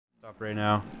Up right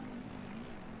now.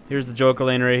 Here's the Joker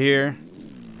lane right here.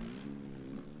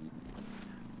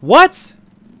 What?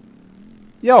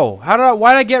 Yo,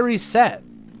 why did I get reset?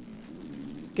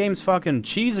 Game's fucking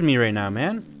cheesing me right now,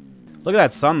 man. Look at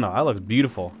that sun though, that looks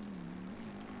beautiful.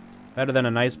 Better than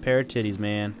a nice pair of titties,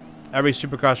 man. Every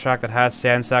supercross track that has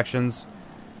sand sections.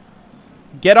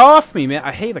 Get off me, man.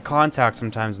 I hate the contact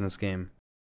sometimes in this game.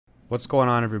 What's going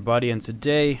on, everybody? And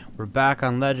today, we're back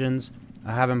on Legends.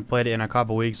 I haven't played it in a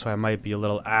couple weeks, so I might be a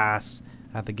little ass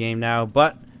at the game now.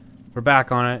 But, we're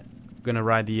back on it. I'm gonna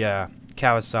ride the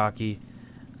Kawasaki.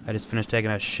 I just finished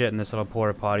taking a shit in this little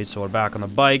porta potty, so we're back on the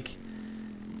bike.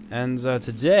 And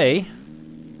today,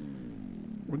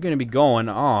 we're gonna be going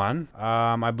on,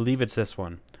 I believe it's this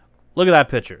one. Look at that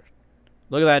picture.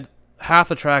 Look at that, half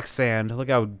the track sand. Look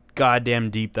how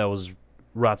goddamn deep those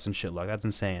ruts and shit look. That's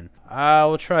insane.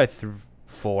 We'll try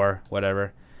 4,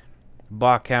 whatever.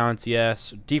 Block counts,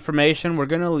 yes. Deformation, we're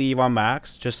gonna leave on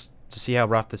max, just to see how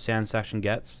rough the sand section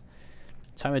gets.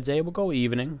 Time of day, we'll go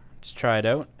evening. Just try it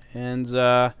out. And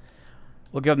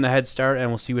we'll give them the head start and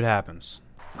we'll see what happens.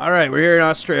 Alright, we're here in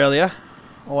Australia.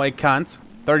 Oh, I can't.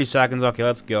 30 seconds, okay,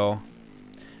 let's go.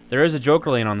 There is a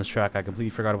Joker lane on this track, I completely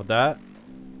forgot about that.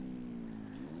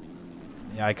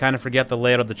 Yeah, I kind of forget the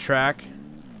layout of the track.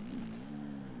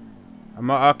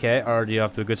 Okay, already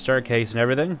off to a good start, case and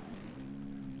everything.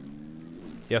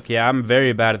 Okay, I'm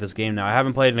very bad at this game now. I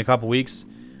haven't played in a couple weeks.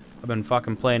 I've been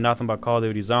fucking playing nothing but Call of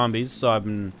Duty Zombies, so I've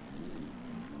been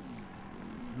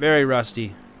very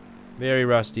rusty. Very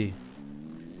rusty.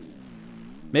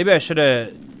 Maybe I should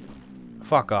have...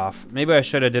 Fuck off. Maybe I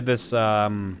should have did this,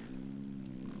 a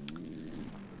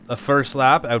first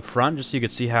lap out front, just so you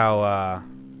could see how,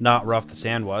 not rough the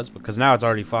sand was, because now it's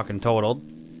already fucking totaled.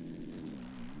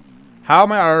 How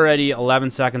am I already 11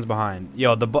 seconds behind?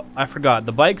 Yo, I forgot.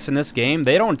 The bikes in this game,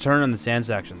 they don't turn in the sand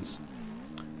sections.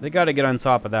 They gotta get on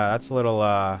top of that. That's a little,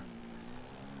 I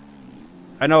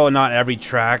know not every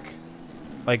track,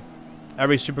 like,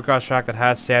 every supercross track that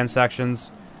has sand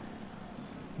sections.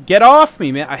 Get off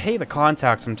me, man. I hate the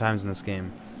contact sometimes in this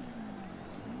game.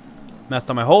 Messed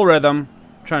up my whole rhythm.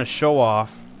 I'm trying to show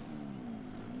off.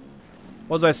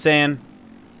 What was I saying?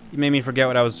 You made me forget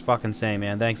what I was fucking saying,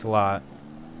 man. Thanks a lot.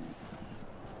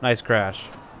 Nice crash.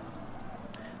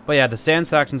 But yeah, the sand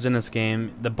sections in this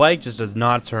game, the bike just does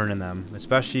not turn in them.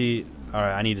 Especially...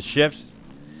 Alright, I need to shift.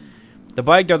 The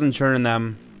bike doesn't turn in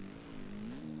them.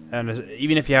 And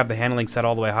even if you have the handling set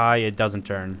all the way high, it doesn't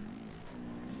turn.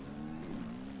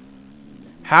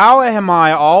 How am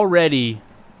I already...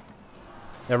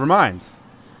 Never mind.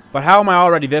 But how am I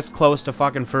already this close to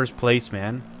fucking first place,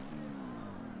 man?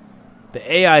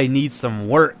 The AI needs some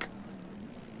work.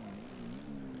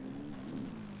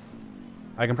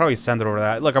 I can probably send it over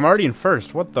that. Look, I'm already in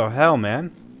first. What the hell,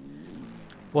 man?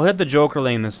 We'll hit the Joker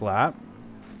lane this lap.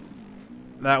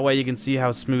 That way you can see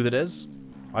how smooth it is.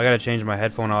 I gotta change my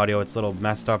headphone audio. It's a little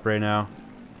messed up right now.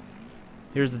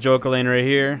 Here's the Joker lane right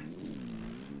here.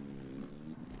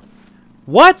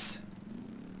 What?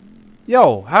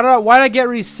 Yo, why did I get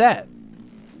reset?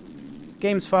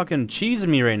 Game's fucking cheesing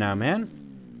me right now, man.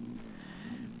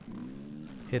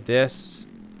 Hit this.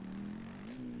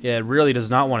 Yeah, it really does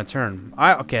not want to turn.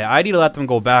 Okay, I need to let them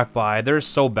go back by. They're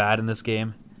so bad in this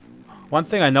game. One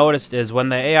thing I noticed is when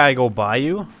the AI go by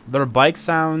you, their bike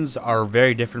sounds are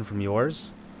very different from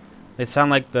yours. They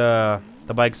sound like the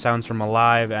bike sounds from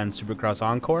Alive and Supercross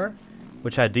Encore,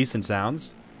 which had decent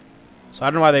sounds. So I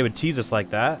don't know why they would tease us like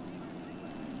that.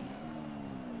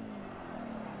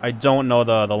 I don't know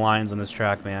the lines on this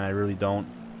track, man. I really don't.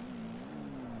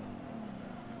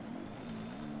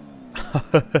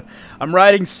 I'm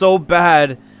riding so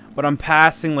bad, but I'm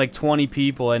passing like 20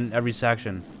 people in every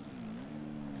section.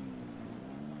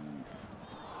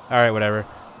 Alright, whatever.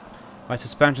 My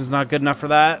suspension's not good enough for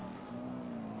that.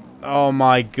 Oh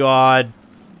my god.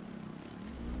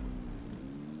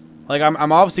 Like,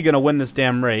 I'm obviously gonna win this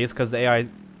damn race, because the AI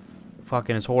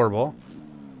fucking is horrible.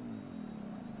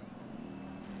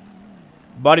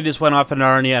 Buddy just went off to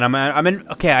Narnia, and I'm in.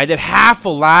 Okay, I did half a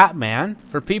lap, man.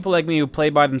 For people like me who play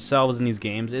by themselves in these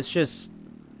games, it's just,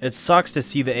 it sucks to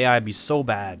see the AI be so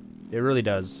bad. It really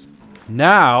does.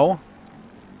 Now,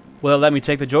 will it let me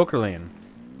take the Joker lane?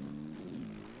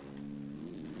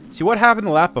 See what happened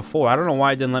the lap before? I don't know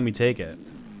why it didn't let me take it.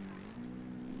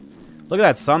 Look at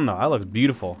that sun though. That looks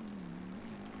beautiful.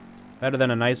 Better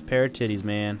than a nice pair of titties,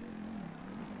 man.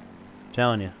 I'm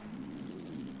telling you.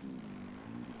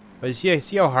 But you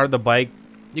see how hard the bike...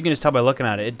 You can just tell by looking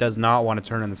at it. It does not want to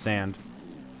turn in the sand.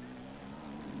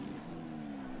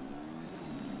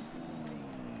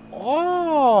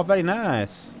 Oh, very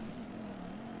nice.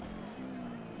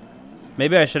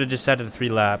 Maybe I should have just set it to 3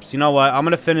 laps. You know what? I'm going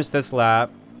to finish this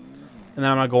lap. And then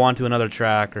I'm going to go on to another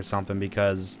track or something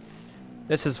because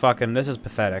this is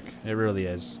pathetic. It really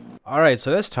is. Alright, so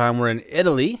this time we're in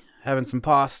Italy. Having some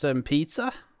pasta and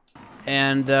pizza.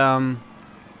 And,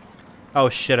 oh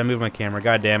shit, I moved my camera.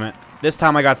 God damn it. This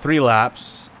time I got 3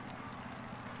 laps.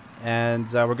 And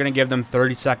we're going to give them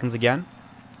 30 seconds again.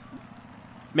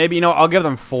 Maybe, you know, I'll give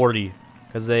them 40.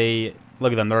 Because they,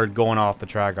 look at them, they're going off the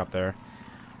track up there.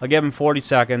 I'll give them 40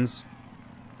 seconds.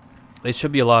 They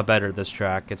should be a lot better, this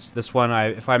track. It's this one,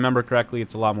 if I remember correctly,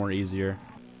 it's a lot more easier.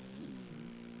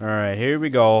 Alright, here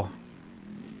we go.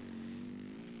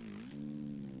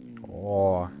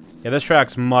 Oh. Yeah, this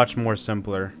track's much more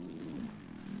simpler.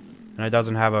 And it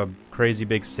doesn't have a crazy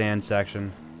big sand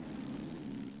section.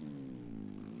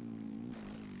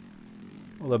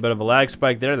 A little bit of a lag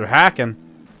spike there. They're hacking.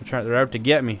 They're out to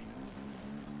get me.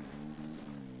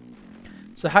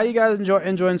 So how you guys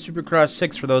enjoying Supercross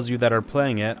 6 for those of you that are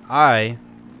playing it? I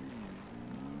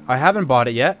haven't bought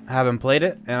it yet. I haven't played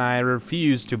it, and I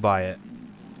refuse to buy it.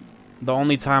 The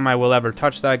only time I will ever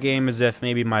touch that game is if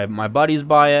maybe my buddies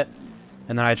buy it,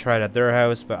 and then I try it at their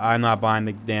house, but I'm not buying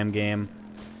the damn game.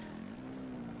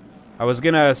 I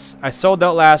sold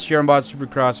out last year and bought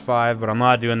Supercross 5, but I'm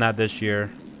not doing that this year.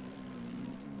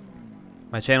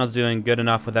 My channel's doing good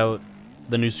enough without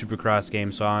the new Supercross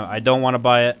game, so I don't want to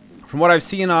buy it. From what I've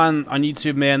seen on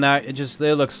YouTube, man, it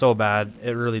looks so bad.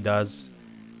 It really does.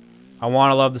 I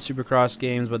want to love the Supercross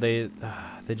games, but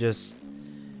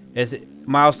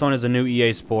Milestone is a new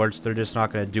EA Sports. They're just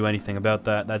not going to do anything about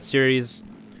that series,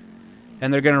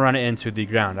 and they're going to run it into the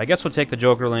ground. I guess we'll take the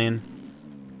Joker lane.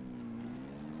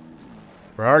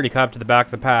 We're already caught up to the back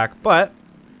of the pack, but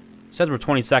it says we're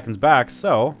 20 seconds back,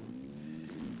 so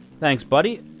thanks,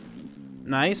 buddy.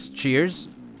 Nice. Cheers.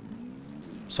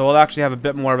 So we'll actually have a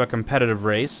bit more of a competitive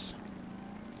race.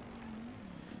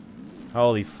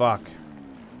 Holy fuck.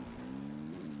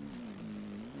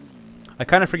 I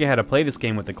kind of forget how to play this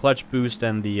game with the clutch boost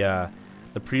and the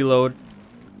preload.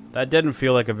 That didn't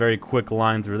feel like a very quick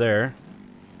line through there.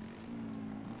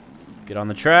 Get on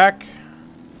the track.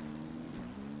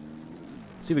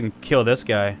 See if we can kill this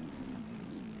guy.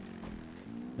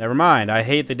 Never mind. I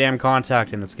hate the damn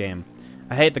contact in this game.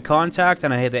 I hate the contact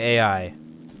and I hate the AI.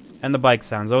 And the bike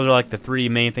sounds. Those are like the 3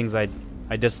 main things I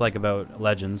dislike about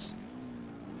Legends.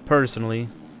 Personally,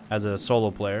 as a solo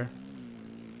player.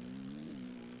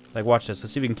 Like, watch this.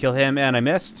 Let's see if we can kill him. And I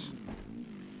missed.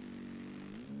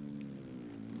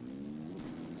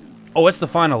 Oh, it's the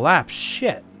final lap.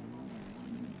 Shit.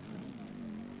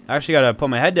 I actually gotta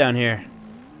put my head down here.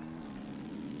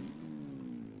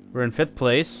 We're in 5th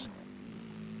place.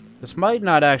 This might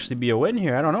not actually be a win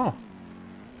here. I don't know.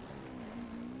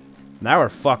 Now we're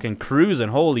fucking cruising.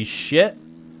 Holy shit.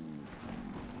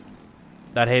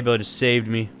 That hay bale just saved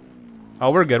me.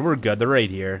 Oh, we're good. We're good. They're right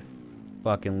here.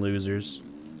 Fucking losers.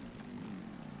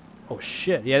 Oh,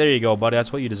 shit. Yeah, there you go, buddy.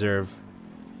 That's what you deserve.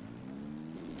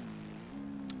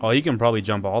 Oh, you can probably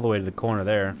jump all the way to the corner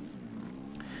there.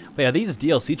 But yeah, these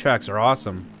DLC tracks are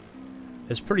awesome.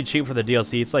 It's pretty cheap for the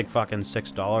DLC. It's like fucking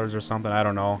 $6 or something. I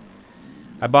don't know.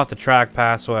 I bought the track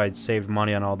pass so I'd saved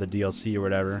money on all the DLC or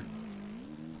whatever.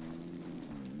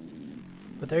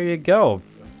 But there you go.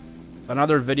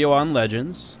 Another video on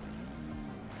Legends.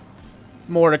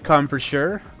 More to come for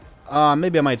sure.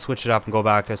 Maybe I might switch it up and go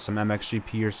back to some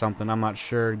MXGP or something. I'm not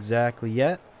sure exactly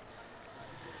yet.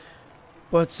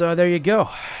 But there you go.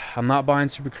 I'm not buying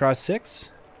Supercross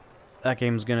 6. That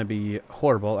game's going to be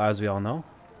horrible, as we all know.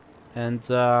 And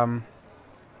yeah,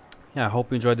 I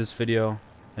hope you enjoyed this video.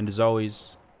 And as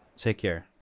always, take care.